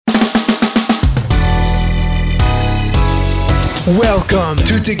Welcome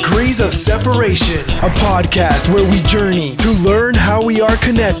to Degrees of Separation, a podcast where we journey to learn how we are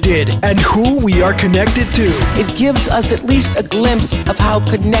connected and who we are connected to. It gives us at least a glimpse of how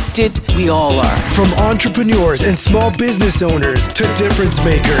connected we all are. From entrepreneurs and small business owners to difference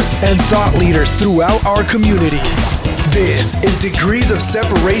makers and thought leaders throughout our communities. This is Degrees of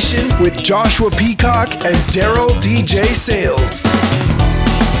Separation with Joshua Peacock and Daryl DJ Sales.